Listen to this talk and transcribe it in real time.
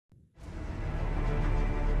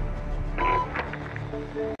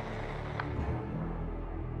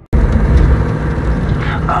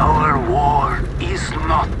Our war is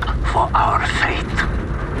not for our fate.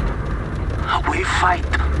 We fight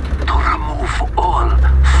to remove all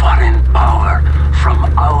foreign power from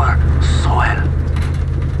our soil.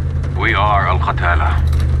 We are Al-Qatala.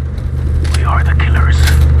 We are the killers.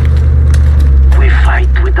 We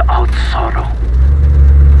fight without sorrow.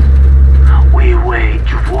 We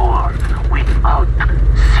wage war without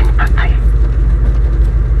sympathy.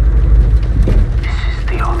 This is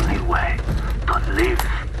the only way to live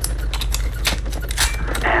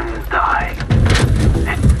and die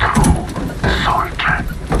a true soldier.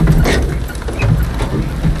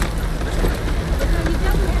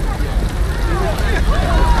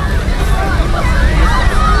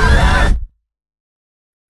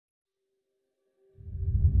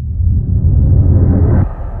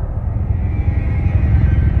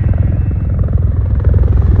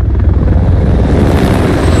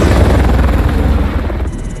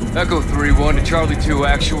 Echo 3-1 to Charlie 2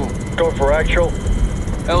 actual. Go for actual.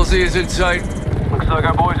 LZ is in sight. Looks like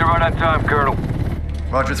our boys are right on time, Colonel.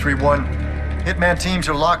 Roger 3-1. Hitman teams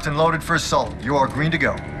are locked and loaded for assault. You are green to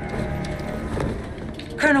go.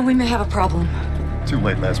 Colonel, we may have a problem. Too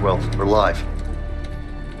late, Laswell. We're live.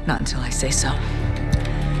 Not until I say so.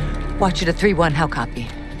 Watch it at 3-1, how copy?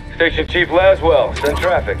 Station Chief Laswell, send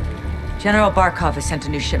traffic. General Barkov has sent a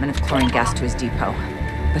new shipment of chlorine gas to his depot.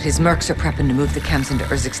 But his mercs are prepping to move the chems into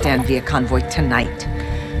Urzikstan via convoy tonight.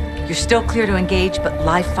 You're still clear to engage, but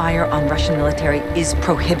live fire on Russian military is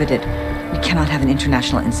prohibited. We cannot have an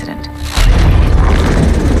international incident.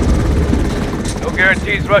 No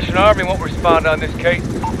guarantees Russian army won't respond on this case.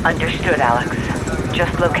 Understood, Alex.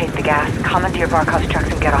 Just locate the gas, commandeer Barkov's trucks,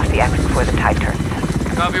 and get off the X before the tide turns.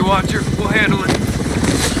 Copy, Watcher. We'll handle it.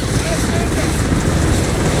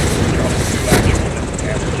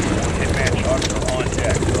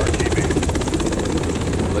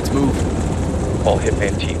 Let's move. All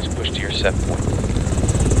Hitman teams push to your set point.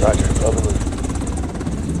 Roger, on the move.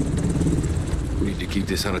 We need to keep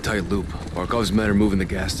this on a tight loop. Barkov's men are moving the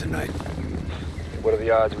gas tonight. What are the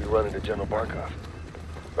odds we run into General Barkov?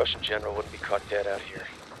 Russian general wouldn't be caught dead out here.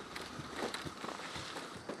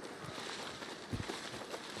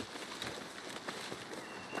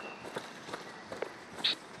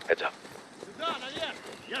 Psst, heads up.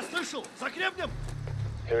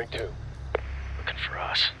 Hearing 2. Looking for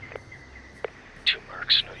us. 2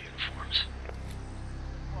 mercs, no uniforms.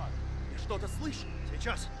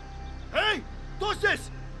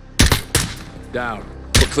 Down.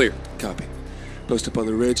 We're clear. Copy. Post up on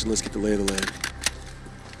the ridge and let's get the lay of the land.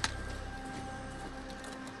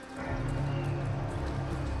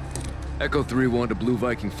 Echo 3-1 to Blue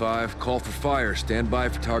Viking 5. Call for fire. Stand by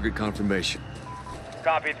for target confirmation.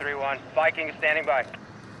 Copy, 3-1. Viking is standing by.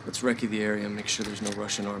 Let's recce the area and make sure there's no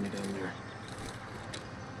Russian army down there.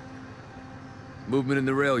 Movement in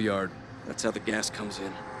the rail yard. That's how the gas comes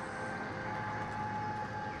in.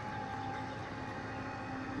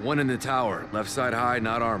 One in the tower. Left side high,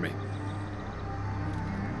 not army.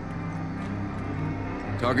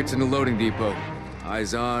 Target's in the loading depot.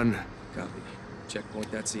 Eyes on. Copy.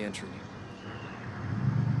 Checkpoint, that's the entry.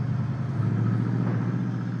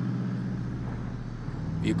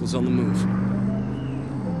 Vehicles on the move.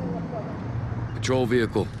 Patrol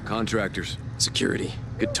vehicle. Contractors. Security.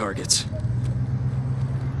 Good targets.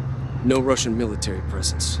 No Russian military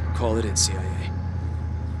presence. Call it in, CIA.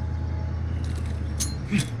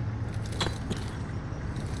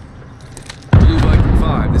 Blue Viking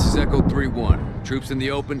 5, this is Echo 3-1. Troops in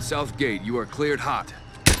the open, south gate. You are cleared hot.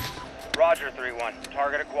 Roger, 3-1.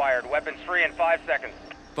 Target acquired. Weapons free in 5 seconds.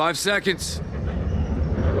 5 seconds.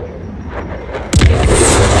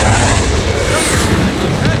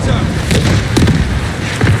 Heads up!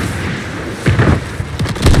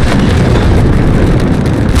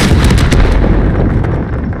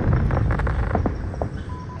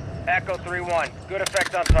 Echo 3-1. Good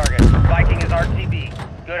effect on target. Viking is RTB.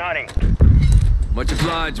 Good hunting. Much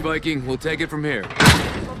obliged, Viking. We'll take it from here.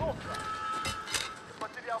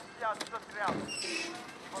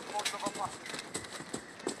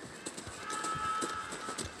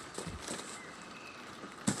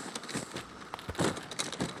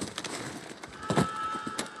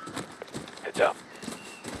 Heads up.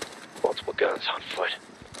 Multiple guns on foot.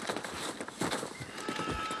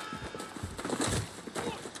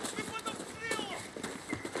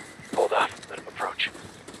 Hold off. Let him approach.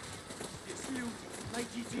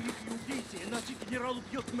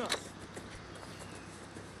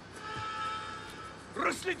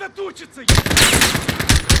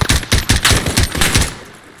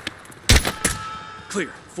 Clear.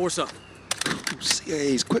 Force up.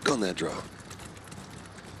 CIA's quick on that draw.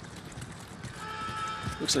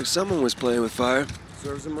 Looks like someone was playing with fire.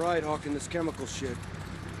 Serves him right, hawking this chemical shit.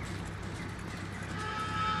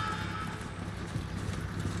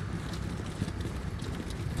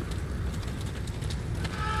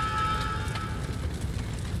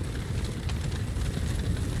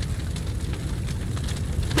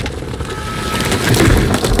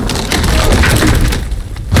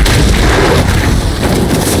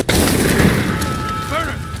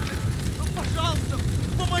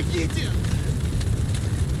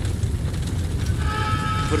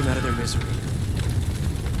 Put him out of their misery.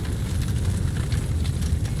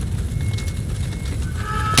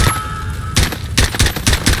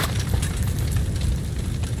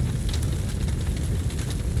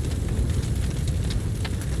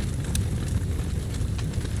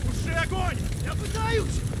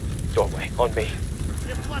 Doorway, on me.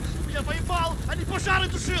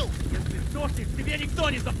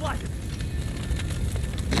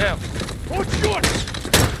 Now.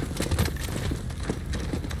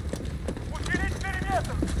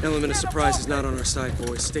 Element of surprise is not on our side,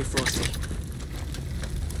 boys. Stay frosty.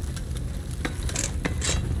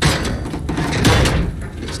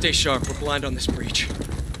 Stay sharp. We're blind on this breach.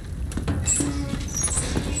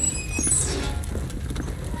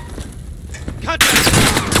 Contact!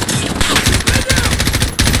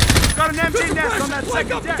 Got an MG nest on that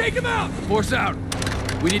second deck. Take him out! Force out.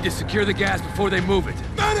 We need to secure the gas before they move it.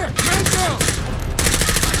 Medic! Man down!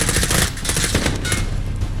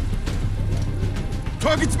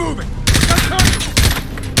 Target's moving!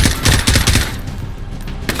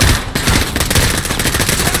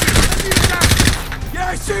 Yeah,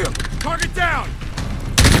 I see him! Target down!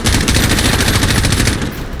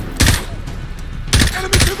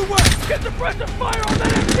 Enemy to the west! Get suppressive fire on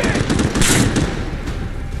that MG!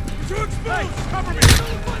 Too exposed! Hey, cover me!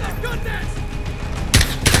 Nullify that gun nest!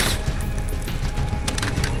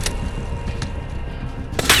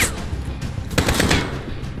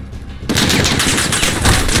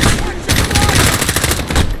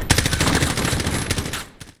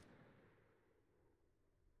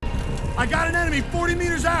 I got an enemy 40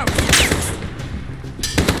 meters out!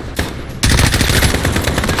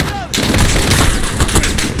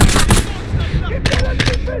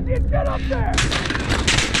 Get up there!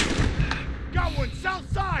 Got one,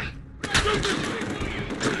 south side!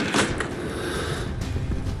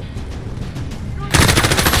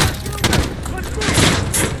 Let's move!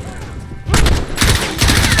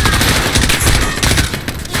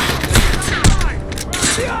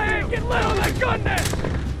 CIA, get lit on that gun net!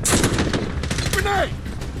 Grenade!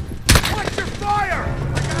 Watch your fire!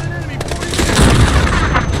 I got an enemy 40 meters!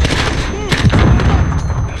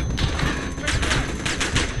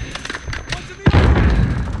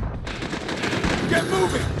 Get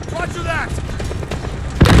moving! Roger that!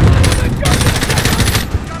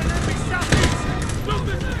 Got an enemy southeast! Move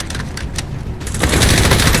this thing!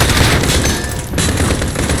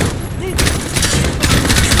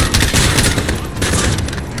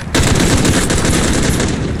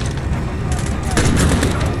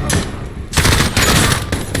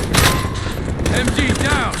 MG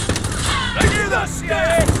down! I hear that,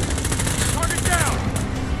 CIA! Target down!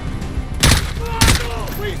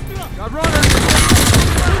 Got runners!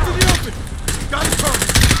 Into the open! Got it covered!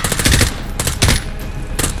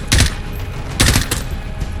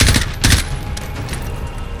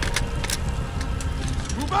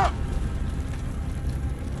 Move out!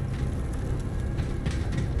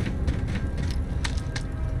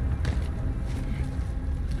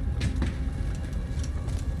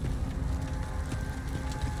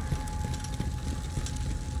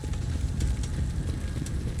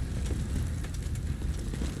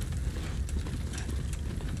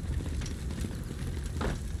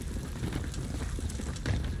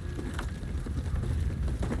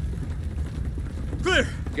 Clear!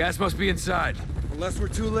 Gas must be inside. Unless we're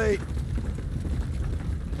too late.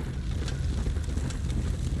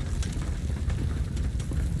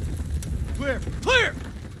 Clear! Clear!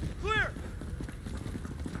 Clear!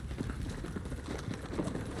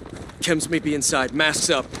 Chems may be inside. Masks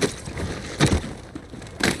up.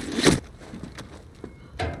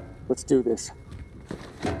 Let's do this.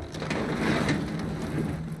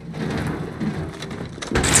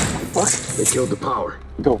 Fuck! They killed the power.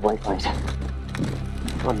 Go white light.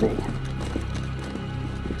 On me.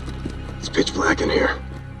 It's pitch black in here.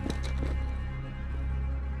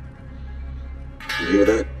 You hear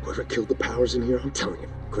that? Whoever killed the powers in here, I'm telling you,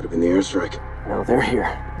 could have been the airstrike. No, they're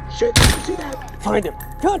here. Shit! You see that? Find him.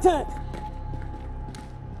 Contact!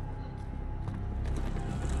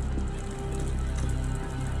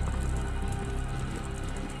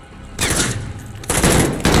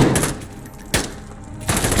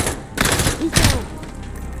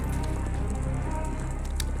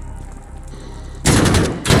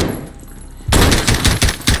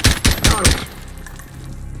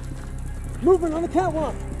 Movement on the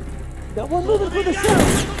catwalk! Got one moving for the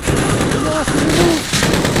sheriff! Lost in the move!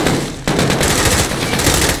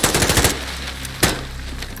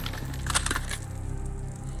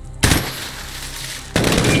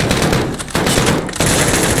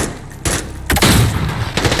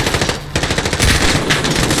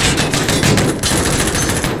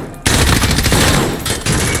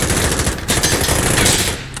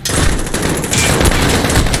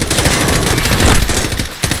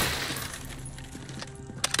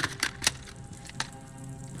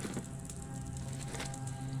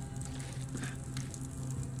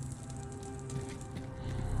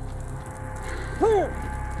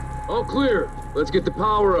 All clear. Let's get the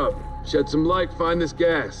power up. Shed some light, find this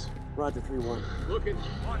gas. Roger, 3-1. Looking.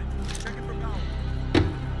 On it. Checking for power.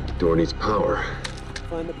 Door needs power.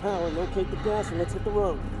 Find the power, locate the gas, and let's hit the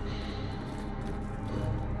road.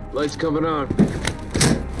 Lights coming on.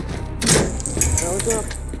 Power's up.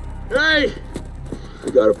 Hey!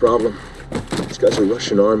 We got a problem. These guys are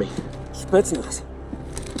Russian army. Spetsnaz.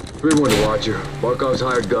 3-1 to Watcher. Barkov's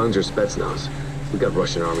hired guns or Spetsnaz. We got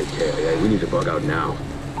Russian army KIA. We need to bug out now.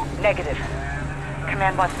 Negative.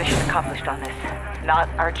 Command wants mission accomplished on this. Not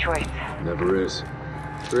our choice. Never is.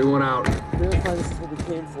 3-1 out. Verify this is what we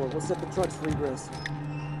came for. We'll set the trucks for egress.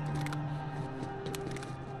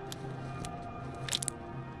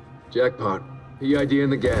 Jackpot. PID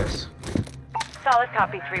in the gas. Solid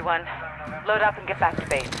copy, 3-1. Load up and get back to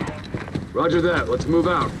base. Roger that. Let's move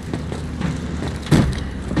out.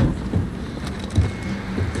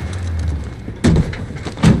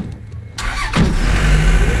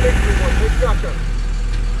 Take shotgun.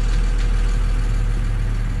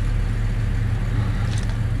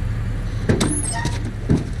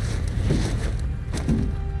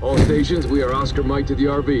 All stations, we are Oscar Mike to the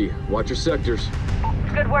RV. Watch your sectors.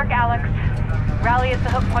 Good work, Alex. Rally is the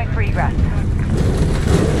hook point for egress.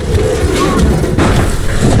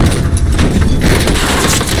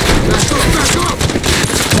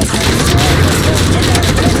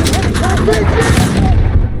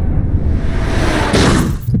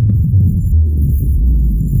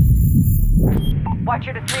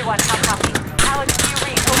 Watcher to 3-1, how copy? Alex, do you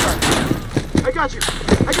read? Over. I got you,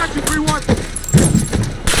 3-1.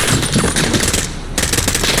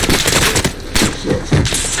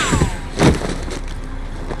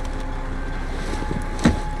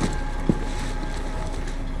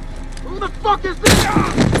 Who the fuck is this?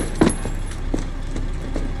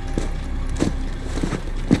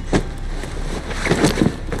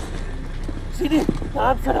 Sidi,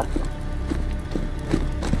 answer.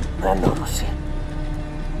 Mano, no sé.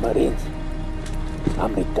 Marines,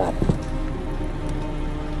 American.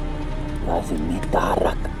 Lazim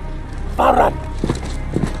nitarak. Faran.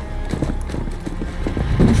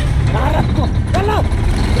 Tarak ko. Yalla!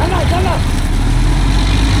 Yalla, yalla!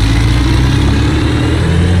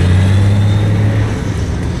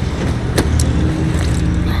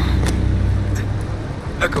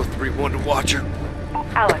 Echo 3-1 to Watcher.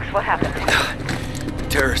 Alex, what happened?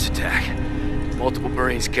 Terrorist attack. Multiple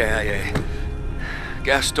Marines KIA.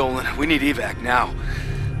 Gas stolen. We need evac now.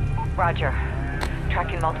 Roger.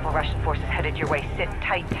 Tracking multiple Russian forces headed your way. Sit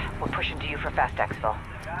tight. We're pushing to you for fast exfil.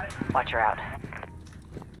 Watcher out.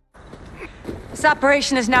 This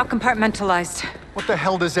operation is now compartmentalized. What the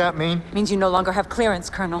hell does that mean? Means you no longer have clearance,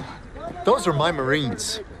 Colonel. Those are my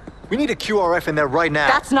Marines. We need a QRF in there right now.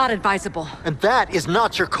 That's not advisable. And that is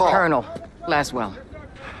not your call. Colonel Laswell.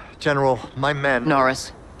 General, my men...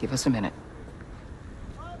 Norris, give us a minute.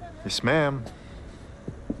 Yes, ma'am.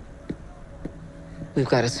 We've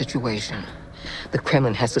got a situation. The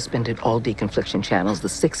Kremlin has suspended all deconfliction channels. The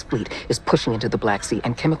Sixth Fleet is pushing into the Black Sea,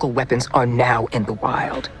 and chemical weapons are now in the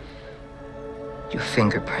wild. Your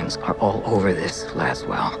fingerprints are all over this,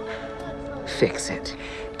 Laswell. Fix it.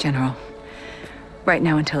 General, right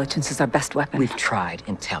now intelligence is our best weapon. We've tried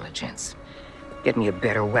intelligence. Get me a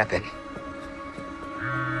better weapon.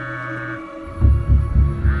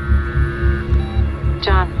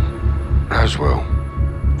 John. Laswell.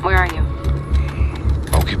 Where are you?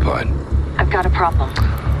 Occupied. I've got a problem.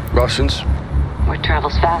 Russians? Word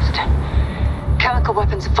travels fast. Chemical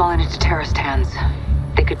weapons have fallen into terrorist hands.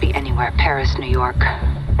 They could be anywhere. Paris, New York.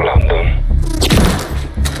 London.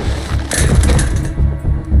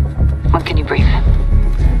 When can you brief?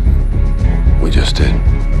 We just did.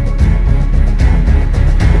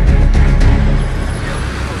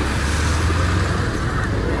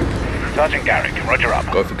 Sergeant Garrick, roger up.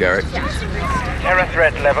 Go for Garrick. Terror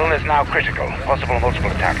threat level is now critical. Possible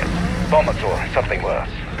multiple attackers. Bombers or something worse.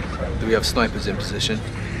 Do we have snipers in position?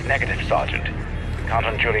 Negative, Sergeant. Can't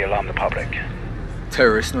unduly alarm the public.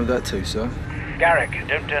 Terrorists know that too, sir. Garrick,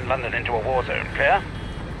 don't turn London into a war zone, clear?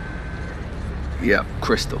 Yeah,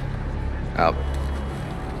 Crystal. Out.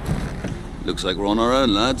 Looks like we're on our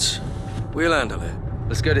own, lads. We'll handle it.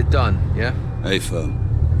 Let's get it done, yeah? Hey, firm.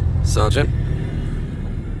 Sergeant?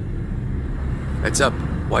 Heads up.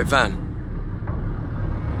 White van.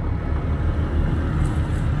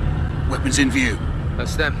 Weapons in view.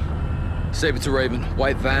 That's them. Saber to Raven.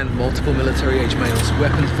 White van, multiple military-age males.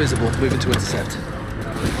 Weapons visible. Moving to intercept.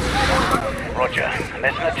 Roger.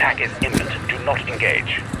 Unless an attack is imminent, do not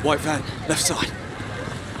engage. White van, left side.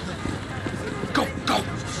 Go, go!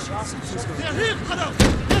 They're here, Adam!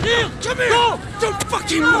 They're here! Come here! Go! Don't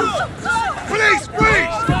fucking move! Police,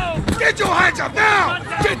 freeze! Get your hands up now!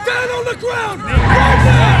 Get down on the ground! Right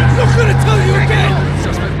now! Not gonna tell you again!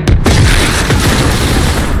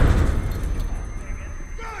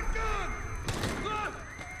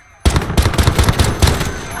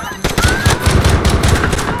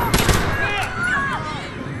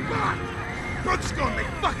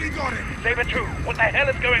 Saber 2, what the hell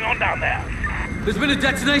is going on down there? There's been a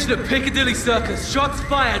detonation at Piccadilly Circus. Shots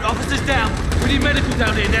fired, officers down. We need medical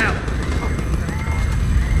down here now.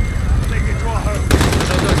 Take it to our home.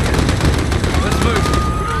 Let's move.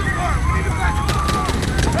 We need a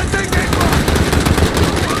backup. Let's take it!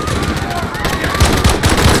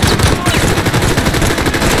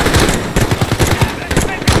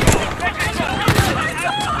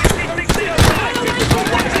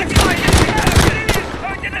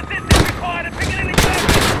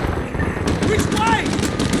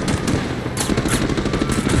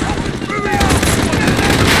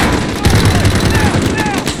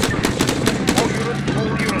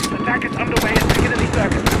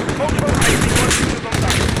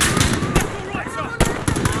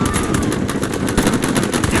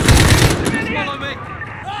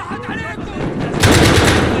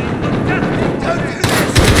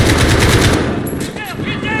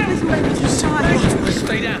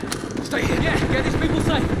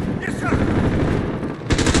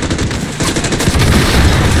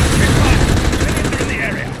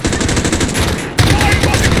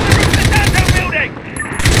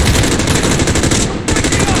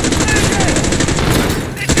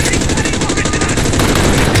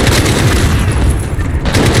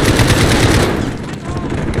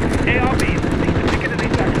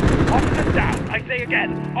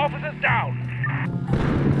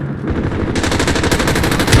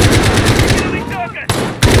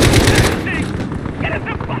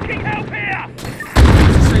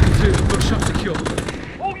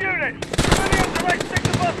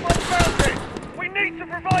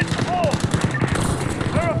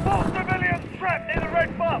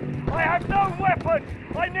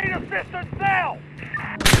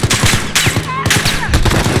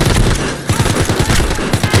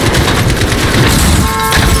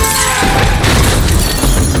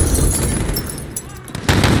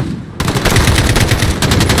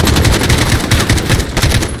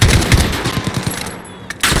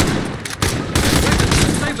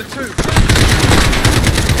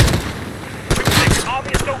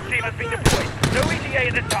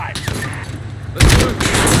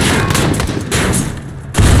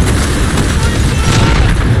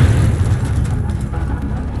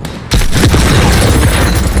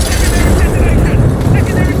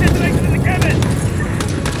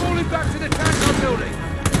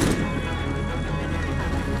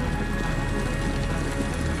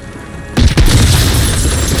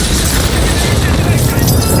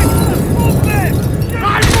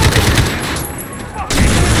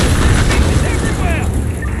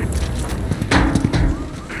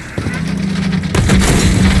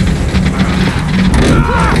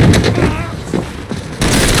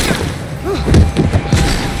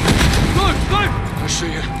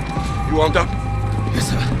 You armed up? Yes,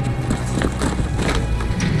 sir.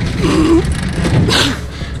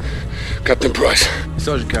 Captain Price.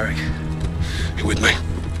 Sergeant Garrick. You with me?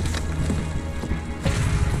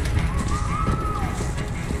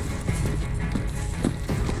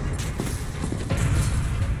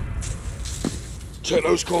 Check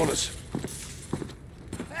those corners.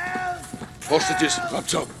 Help! Hostages, up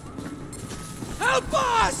top. Help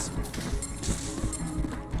us!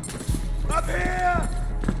 Up here!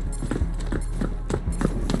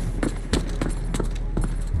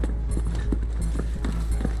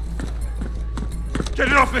 Get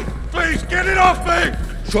it off me! Please, get it off me!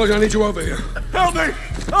 Sergeant, I need you over here. Help me!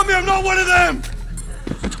 Help me, I'm not one of them!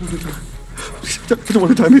 I don't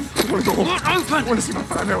want to die. I want to go home. Look, open! I want to see my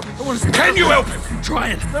family. I want to see. Can you help him? I'm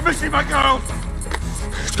trying. Let me see my girl!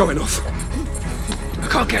 It's going off. I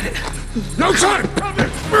can't get it. No time! Help me!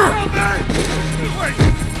 Help me! Wait!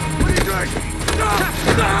 What are you doing? No!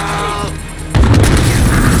 No!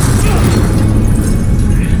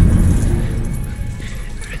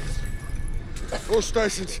 All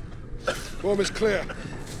stations. Bomb is clear.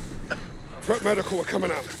 Prep medical are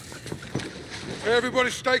coming out. Everybody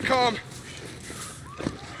stay calm.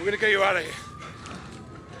 We're gonna get you out of here.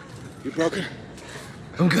 You broken?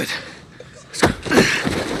 I'm good. Let's go.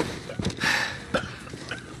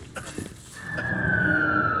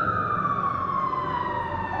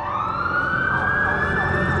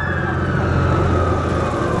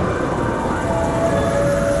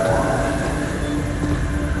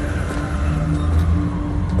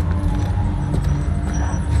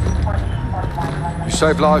 You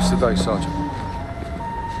saved lives today, Sergeant.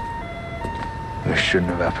 It shouldn't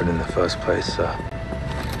have happened in the first place, sir.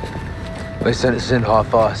 They sent us in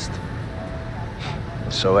half-assed.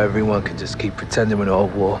 So everyone could just keep pretending we're not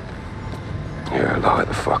at war. Yeah, like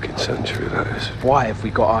the fucking century, that is. Why have we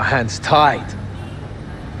got our hands tied?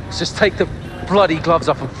 Let's just take the bloody gloves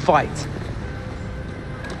off and fight.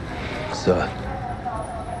 Sir.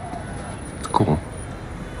 Go on.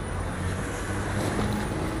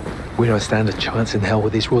 We don't stand a chance in hell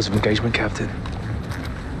with these rules of engagement, Captain.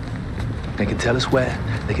 They can tell us where,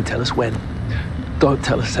 they can tell us when. Don't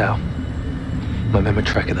tell us how. My men were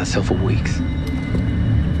tracking that cell for weeks.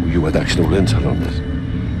 You had actual intel on this?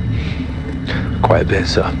 Quite a bit,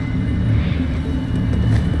 sir.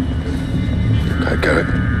 Okay, Garrett.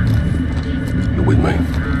 You're with me.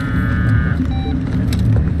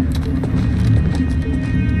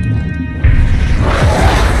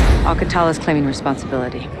 Al-Qatala's claiming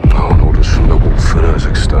responsibility. On orders from the Wolf in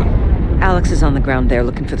Urzikstan. Alex is on the ground there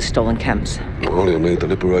looking for the stolen chems. Well, he'll need the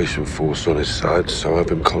Liberation Force on his side, so have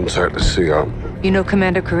him contact the CO. You know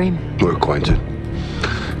Commander Karim? We're acquainted.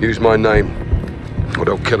 Use my name, or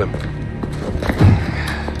they'll kill him.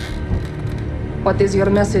 What is your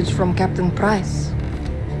message from Captain Price?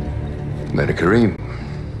 Commander Karim.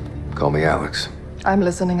 Call me Alex. I'm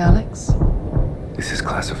listening, Alex. This is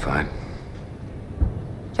classified.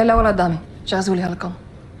 يلا ولد دامي جهزوا لي هالكم.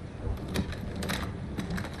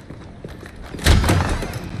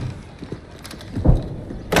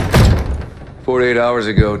 "48 hours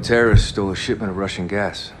ago, terrorists stole a shipment of Russian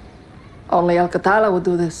gas. Only Al-Qatala would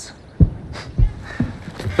do this.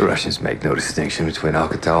 The Russians make no distinction between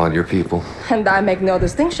Al-Qatala and your people. And I make no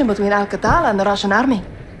distinction between Al-Qatala and the Russian army.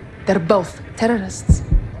 They're both terrorists.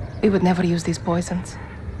 We would never use these poisons.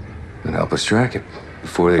 Then help us track it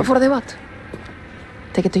before they... Before they what?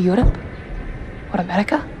 Take it to Europe? Or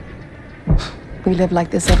America? We live like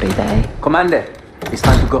this every day. Commander, it's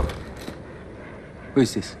time to go. Who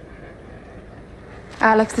is this?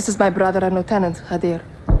 Alex, this is my brother and Lieutenant Hadir.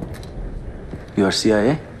 You are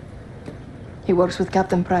CIA? He works with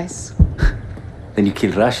Captain Price. Then you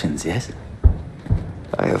kill Russians, yes?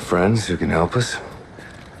 I have friends who can help us.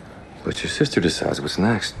 But your sister decides what's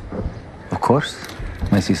next. Of course.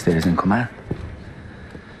 My sister is in command.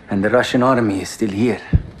 And the Russian army is still here.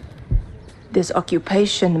 This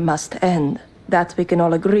occupation must end. That we can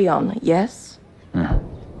all agree on, yes?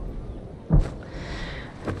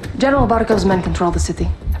 General Barkov's men control the city.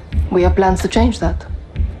 We have plans to change that.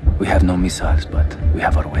 We have no missiles, but we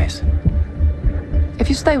have our ways. If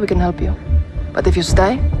you stay, we can help you. But if you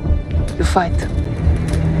stay, you fight.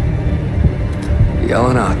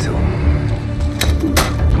 Yelling out to him.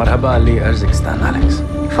 Marhaba Ali Urzikstan, Alex.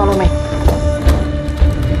 Follow me.